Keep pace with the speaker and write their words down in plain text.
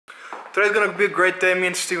Today's gonna be a great day. Me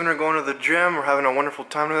and Steven are going to the gym. We're having a wonderful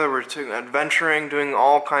time together. We're adventuring, doing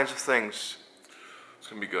all kinds of things. It's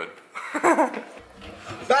gonna be good.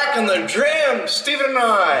 Back in the gym, Steven and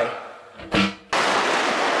I.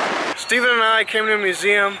 Steven and I came to a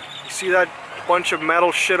museum. You see that bunch of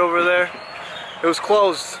metal shit over there? It was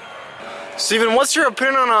closed. Steven, what's your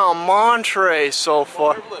opinion on Monterey so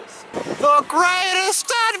far? The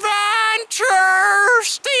greatest adventure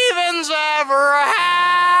Steven's ever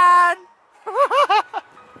had!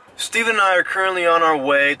 Steven and I are currently on our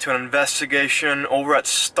way to an investigation over at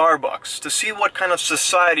Starbucks to see what kind of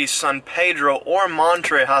society San Pedro or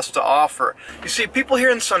Monterey has to offer. You see, people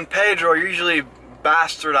here in San Pedro are usually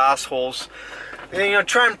bastard assholes. They,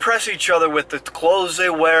 try and impress each other with the clothes they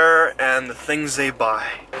wear and the things they buy.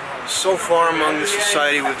 So far among the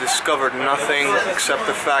society we've discovered nothing except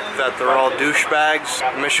the fact that they're all douchebags.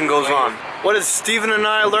 The mission goes on. What did Steven and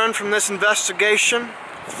I learn from this investigation?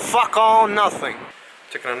 Fuck all, nothing.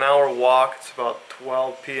 Taking an hour walk, it's about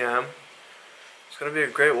 12 p.m. It's gonna be a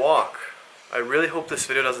great walk. I really hope this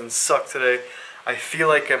video doesn't suck today. I feel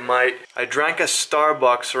like it might. I drank a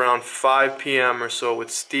Starbucks around 5 p.m. or so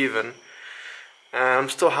with Steven. And I'm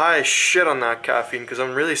still high as shit on that caffeine because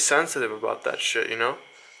I'm really sensitive about that shit, you know?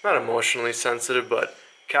 Not emotionally sensitive, but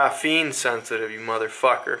caffeine sensitive, you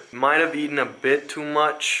motherfucker. Might have eaten a bit too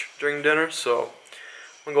much during dinner, so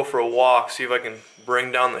I'm gonna go for a walk, see if I can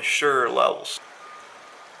bring down the sugar levels.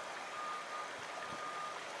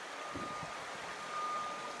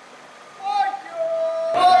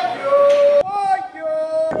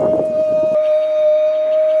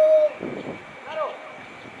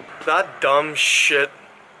 That dumb shit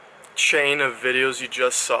chain of videos you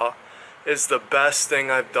just saw is the best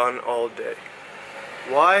thing I've done all day.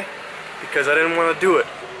 Why? Because I didn't want to do it.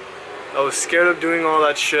 I was scared of doing all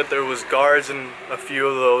that shit. There was guards in a few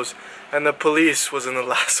of those, and the police was in the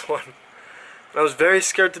last one. I was very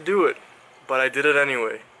scared to do it, but I did it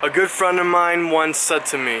anyway. A good friend of mine once said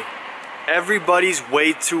to me, everybody's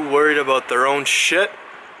way too worried about their own shit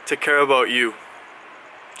to care about you.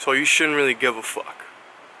 So you shouldn't really give a fuck.